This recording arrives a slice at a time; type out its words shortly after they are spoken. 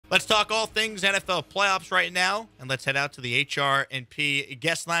Let's talk all things NFL playoffs right now, and let's head out to the HR&P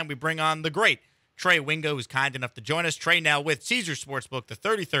guest line. We bring on the great Trey Wingo, who's kind enough to join us. Trey now with Caesar Sportsbook, the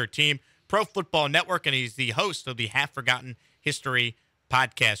 33rd team, Pro Football Network, and he's the host of the Half Forgotten History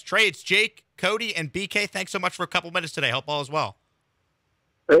podcast. Trey, it's Jake, Cody, and BK. Thanks so much for a couple minutes today. Hope all is well.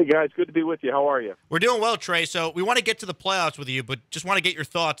 Hey, guys. Good to be with you. How are you? We're doing well, Trey. So we want to get to the playoffs with you, but just want to get your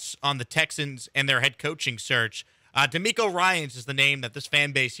thoughts on the Texans and their head coaching search. DeMeco Ryans is the name that this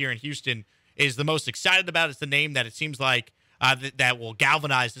fan base here in Houston is the most excited about. It's the name that it seems like that will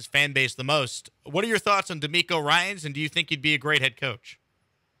galvanize this fan base the most. What are your thoughts on DeMeco Ryans, and do you think he'd be a great head coach?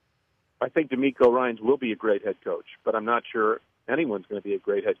 I think DeMeco Ryans will be a great head coach, but I'm not sure anyone's going to be a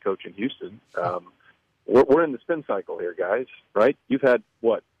great head coach in Houston. We're in the spin cycle here, guys, right? You've had,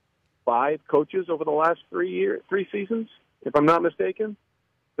 5 coaches over the last 3 seasons, if I'm not mistaken?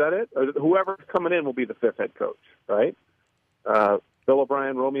 Is that it? Or whoever's coming in will be the 5th head coach, right? Bill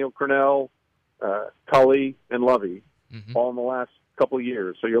O'Brien, Romeo Crennel, Cully, and Lovey, all in the last couple of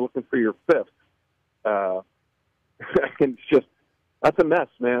years. So you're looking for your 5th. And it's just, that's a mess,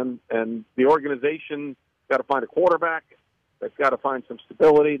 man. And the organization got to find a quarterback. They've got to find some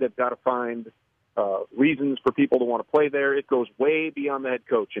stability. They've got to find reasons for people to want to play there. It goes way beyond the head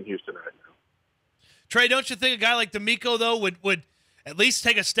coach in Houston right now. Trey, don't you think a guy like DeMeco, though, would at least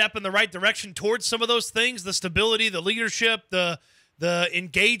take a step in the right direction towards some of those things, the stability, the leadership, the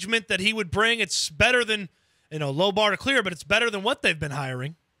engagement that he would bring? It's better than, low bar to clear, but it's better than what they've been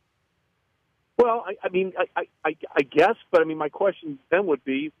hiring. Well, I guess, but my question then would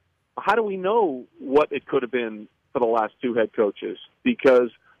be, how do we know what it could have been for the last 2 head coaches? Because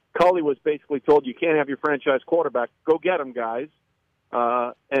Cully was basically told, you can't have your franchise quarterback. Go get him, guys.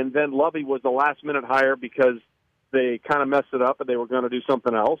 And then Lovey was the last-minute hire because they kind of messed it up and they were going to do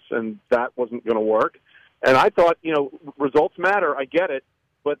something else, and that wasn't going to work. And I thought, results matter. I get it.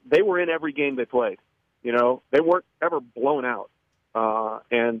 But they were in every game they played. They weren't ever blown out.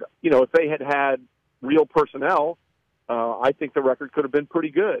 And if they had real personnel, I think the record could have been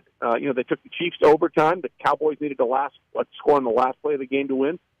pretty good. They took the Chiefs to overtime. The Cowboys needed to score on the last play of the game to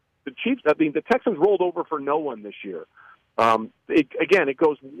win. The Texans rolled over for no one this year. It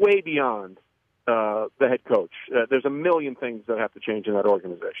goes way beyond the head coach. There's a million things that have to change in that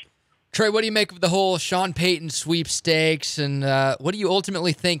organization. Trey, what do you make of the whole Sean Payton sweepstakes, and what do you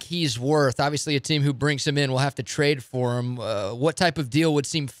ultimately think he's worth? Obviously, a team who brings him in will have to trade for him. What type of deal would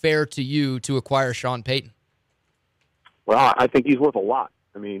seem fair to you to acquire Sean Payton? Well, I think he's worth a lot.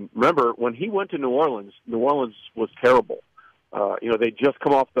 Remember, when he went to New Orleans was terrible. They just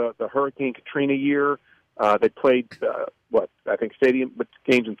come off the Hurricane Katrina year. They played, stadium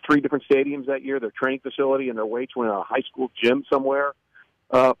games in 3 different stadiums that year, their training facility, and their weights were in a high school gym somewhere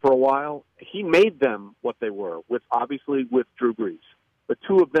for a while. He made them what they were, with Drew Brees. The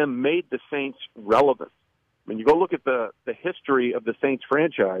 2 of them made the Saints relevant. You go look at the history of the Saints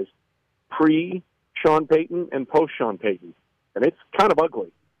franchise, pre-Sean Payton and post-Sean Payton, and it's kind of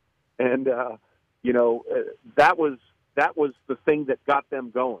ugly. And, that was the thing that got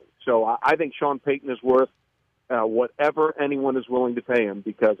them going. So I think Sean Payton is worth whatever anyone is willing to pay him,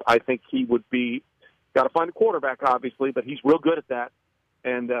 because I think he would be – got to find a quarterback, obviously, but he's real good at that.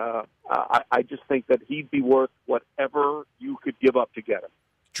 And I just think that he'd be worth whatever you could give up to get him.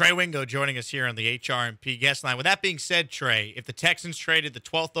 Trey Wingo joining us here on the HR&P guest line. With that being said, Trey, if the Texans traded the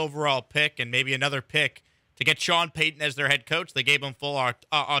 12th overall pick and maybe another pick to get Sean Payton as their head coach, they gave him full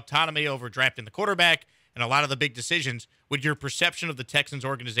autonomy over drafting the quarterback and a lot of the big decisions, would your perception of the Texans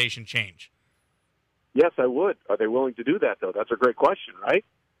organization change? Yes, I would. Are they willing to do that, though? That's a great question, right?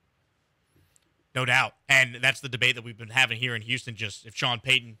 No doubt. And that's the debate that we've been having here in Houston, just if Sean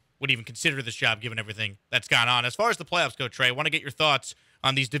Payton would even consider this job given everything that's gone on. As far as the playoffs go, Trey, I want to get your thoughts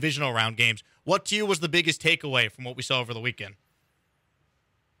on these divisional round games. What to you was the biggest takeaway from what we saw over the weekend?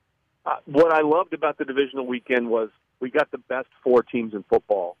 What I loved about the divisional weekend was we got the best 4 teams in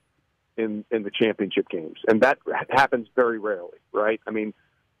football in the championship games, and that happens very rarely, right?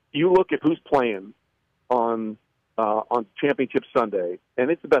 You look at who's playing on Championship Sunday,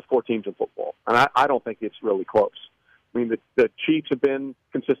 and it's the best 4 teams in football, and I don't think it's really close. The Chiefs have been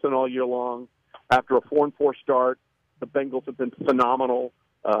consistent all year long. After a 4-4 start, the Bengals have been phenomenal.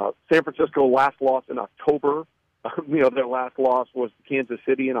 San Francisco last loss in October. Their last loss was Kansas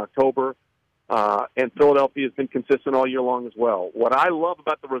City in October. And Philadelphia has been consistent all year long as well. What I love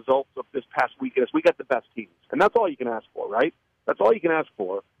about the results of this past weekend is we got the best teams. And that's all you can ask for, right? That's all you can ask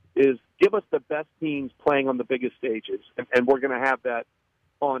for is give us the best teams playing on the biggest stages. And we're going to have that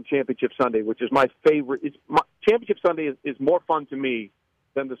on Championship Sunday, which is my favorite. Championship Sunday is more fun to me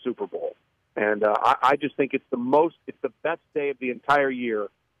than the Super Bowl. And I just think it's the best day of the entire year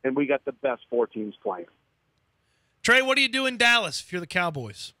and we got the best 4 teams playing. Trey, what do you do in Dallas if you're the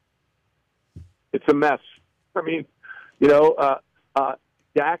Cowboys? It's a mess. I mean,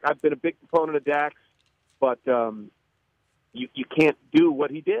 Dak, I've been a big proponent of Dak's, but you can't do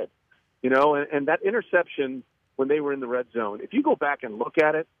what he did, and that interception when they were in the red zone, if you go back and look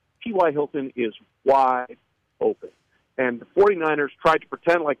at it, T.Y. Hilton is wide open. And the 49ers tried to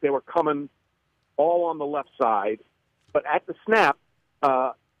pretend like they were coming all on the left side, but at the snap,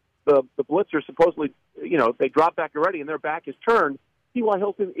 the blitzer supposedly, they drop back already and their back is turned. T.Y.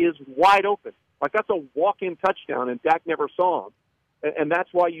 Hilton is wide open. Like, that's a walk-in touchdown, and Dak never saw him. And that's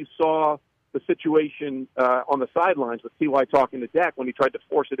why you saw the situation on the sidelines with T.Y. talking to Dak when he tried to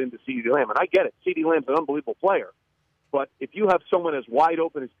force it into CeeDee Lamb. And I get it. CeeDee Lamb's an unbelievable player. But if you have someone as wide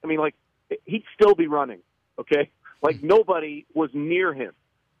open as, he'd still be running, okay? Like, nobody was near him.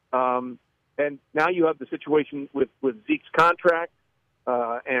 And now you have the situation with Zeke's contract,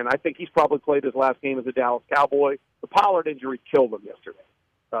 and I think he's probably played his last game as a Dallas Cowboy. The Pollard injury killed him yesterday.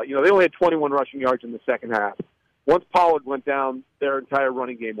 They only had 21 rushing yards in the second half. Once Pollard went down, their entire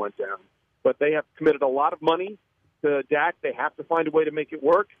running game went down. But they have committed a lot of money to Dak. They have to find a way to make it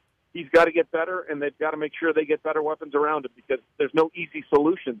work. He's got to get better, and they've got to make sure they get better weapons around him because there's no easy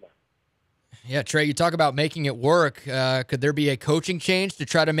solution there. Yeah, Trey, you talk about making it work. Could there be a coaching change to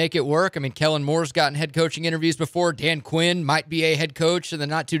try to make it work? I mean, Kellen Moore's gotten head coaching interviews before. Dan Quinn might be a head coach in the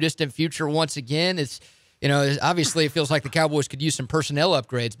not-too-distant future once again. Obviously it feels like the Cowboys could use some personnel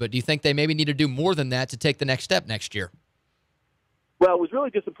upgrades, but do you think they maybe need to do more than that to take the next step next year? Well, it was really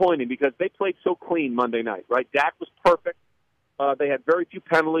disappointing because they played so clean Monday night, right? Dak was perfect. They had very few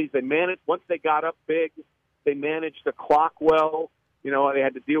penalties. They managed, once they got up big, they managed the clock well. They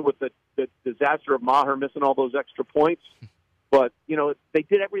had to deal with the disaster of Maher missing all those extra points. But, they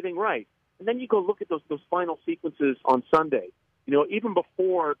did everything right. And then you go look at those final sequences on Sunday. Even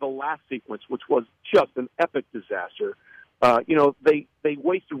before the last sequence, which was just an epic disaster, they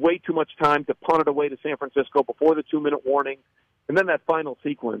wasted way too much time to punt it away to San Francisco before the 2-minute warning. And then that final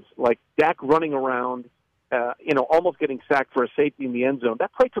sequence, like Dak running around, almost getting sacked for a safety in the end zone.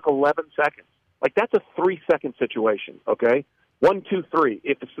 That play took 11 seconds. Like, that's a 3-second situation, okay? 1, 2, 3.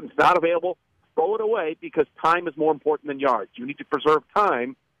 If it's not available, throw it away because time is more important than yards. You need to preserve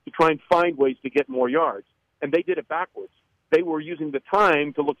time to try and find ways to get more yards. And they did it backwards. They were using the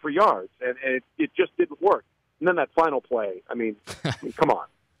time to look for yards, and it just didn't work. And then that final play, I mean come on.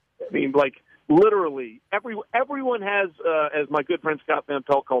 Literally, everyone has, as my good friend Scott Van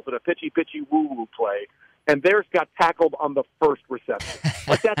Pelt calls it, a pitchy woo-woo play, and theirs got tackled on the first reception.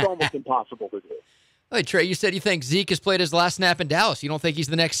 Like, that's almost impossible to do. Hey, Trey, you said you think Zeke has played his last snap in Dallas. You don't think he's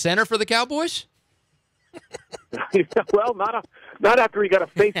the next center for the Cowboys? Well, not after he got a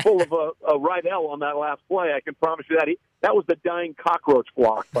face full of a Rydell on that last play. I can promise you that. That was the dying cockroach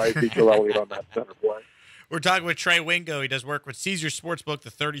block by Ezekiel Elliott on that center play. We're talking with Trey Wingo. He does work with Caesars Sportsbook, the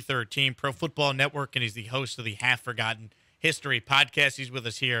 33rd team, Pro Football Network, and he's the host of the Half Forgotten History podcast. He's with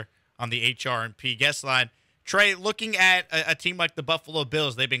us here on the HR&P guest line. Trey, looking at a team like the Buffalo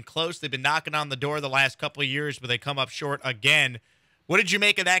Bills, they've been close. They've been knocking on the door the last couple of years, but they come up short again. What did you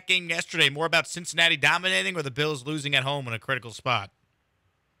make of that game yesterday? More about Cincinnati dominating or the Bills losing at home in a critical spot?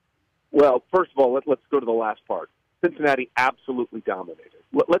 Well, first of all, let's go to the last part. Cincinnati absolutely dominated.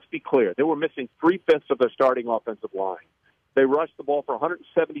 Let's be clear. They were missing 3/5 of their starting offensive line. They rushed the ball for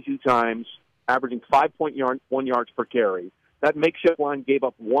 172 times, averaging 5.1 yards per carry. That makeshift line gave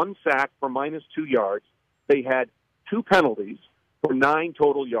up 1 sack for -2 yards. They had 2 penalties for 9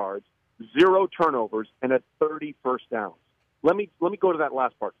 total yards, 0 turnovers, and had 30 first downs. Let me go to that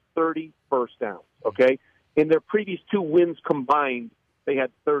last part, 30 first downs, okay? In their previous 2 wins combined, they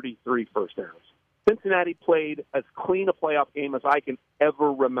had 33 first downs. Cincinnati played as clean a playoff game as I can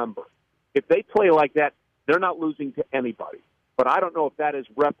ever remember. If they play like that, they're not losing to anybody. But I don't know if that is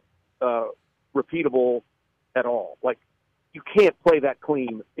repeatable at all. Like, you can't play that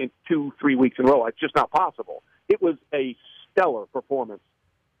clean in 2-3 weeks in a row. It's just not possible. It was a stellar performance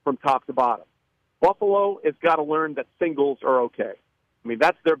from top to bottom. Buffalo has got to learn that singles are okay. I mean,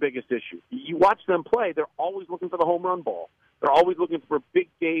 that's their biggest issue. You watch them play, they're always looking for the home run ball. They're always looking for big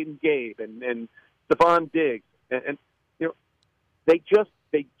game Gabe and Stephon Diggs. And they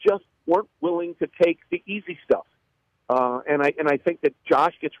just weren't willing to take the easy stuff. And I think that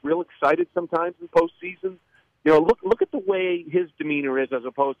Josh gets real excited sometimes in postseason. Look at the way his demeanor is as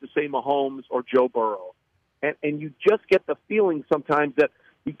opposed to, say, Mahomes or Joe Burrow. And you just get the feeling sometimes that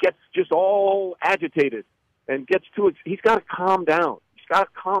he gets just all agitated and gets he's got to calm down. He's got to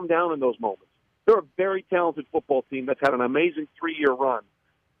calm down in those moments. They're a very talented football team that's had an amazing 3-year run.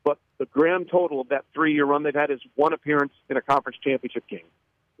 But the grand total of that 3-year run they've had is 1 appearance in a conference championship game.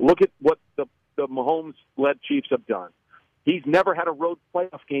 Mahomes-led Chiefs have done. He's never had a road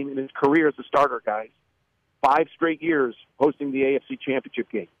playoff game in his career as a starter, guys. 5 straight years hosting the AFC Championship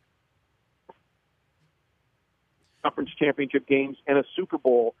game, Conference Championship games, and a Super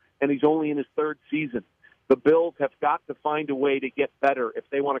Bowl, and he's only in his 3rd season. The Bills have got to find a way to get better if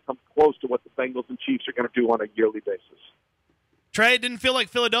they want to come close to what the Bengals and Chiefs are going to do on a yearly basis. Trey, it didn't feel like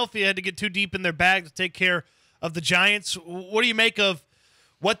Philadelphia had to get too deep in their bag to take care of the Giants. What do you make of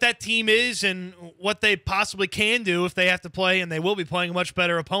what that team is and what they possibly can do if they have to play, and they will be playing a much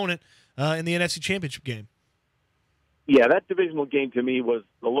better opponent in the NFC Championship game? Yeah, that divisional game to me was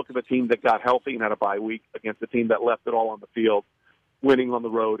the look of a team that got healthy and had a bye week against a team that left it all on the field, winning on the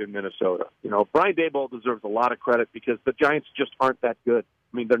road in Minnesota. You know, Brian Daboll deserves a lot of credit because the Giants just aren't that good.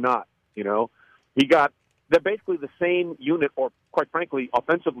 I mean, they're not, you know. They're basically the same unit, or quite frankly,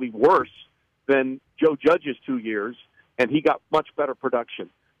 offensively worse than Joe Judge's 2 years, and he got much better production.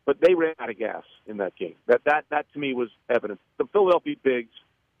 But they ran out of gas in that game. That to me was evident. The Philadelphia Bigs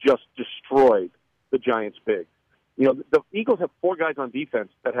just destroyed the Giants Bigs. You know, the Eagles have 4 guys on defense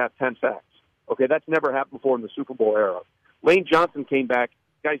that have 10 sacks. Okay, that's never happened before in the Super Bowl era. Lane Johnson came back.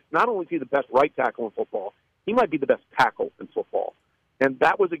 Guys, not only is he the best right tackle in football, he might be the best tackle in football. And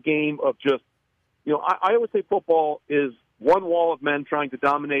that was a game of just, you know, I always say football is one wall of men trying to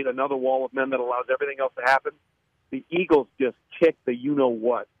dominate another wall of men that allows everything else to happen. The Eagles just kicked the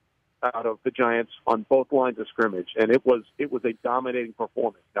you-know-what out of the Giants on both lines of scrimmage, and it was a dominating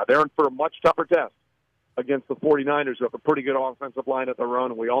performance. Now, they're in for a much tougher test against the 49ers, who have a pretty good offensive line of their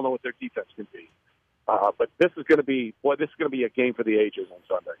own, and we all know what their defense can be. But this is going to be a game for the ages on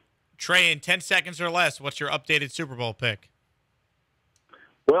Sunday. Trey, in 10 seconds or less, what's your updated Super Bowl pick?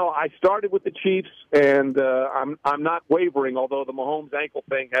 Well, I started with the Chiefs, and I'm not wavering, although the Mahomes ankle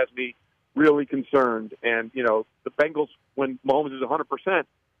thing has me really concerned. And, you know, the Bengals, when Mahomes is 100%,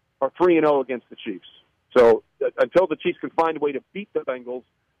 are 3-0 against the Chiefs. So until the Chiefs can find a way to beat the Bengals,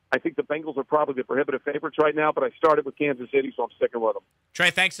 I think the Bengals are probably the prohibitive favorites right now, but I started with Kansas City, so I'm sticking with them. Trey,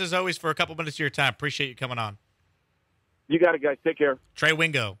 thanks as always for a couple minutes of your time. Appreciate you coming on. You got it, guys. Take care. Trey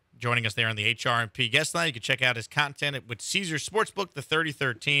Wingo joining us there on the HRMP guest line. You can check out his content with Caesars Sportsbook, the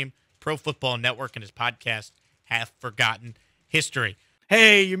 33rd Team, Pro Football Network, and his podcast, Half Forgotten History.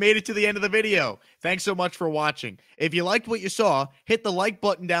 Hey, you made it to the end of the video. Thanks so much for watching. If you liked what you saw, hit the like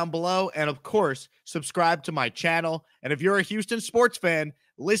button down below, and of course, subscribe to my channel. And if you're a Houston sports fan,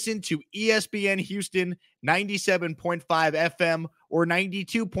 listen to ESPN Houston 97.5 FM or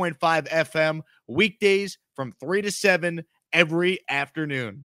 92.5 FM weekdays from 3 to 7 every afternoon.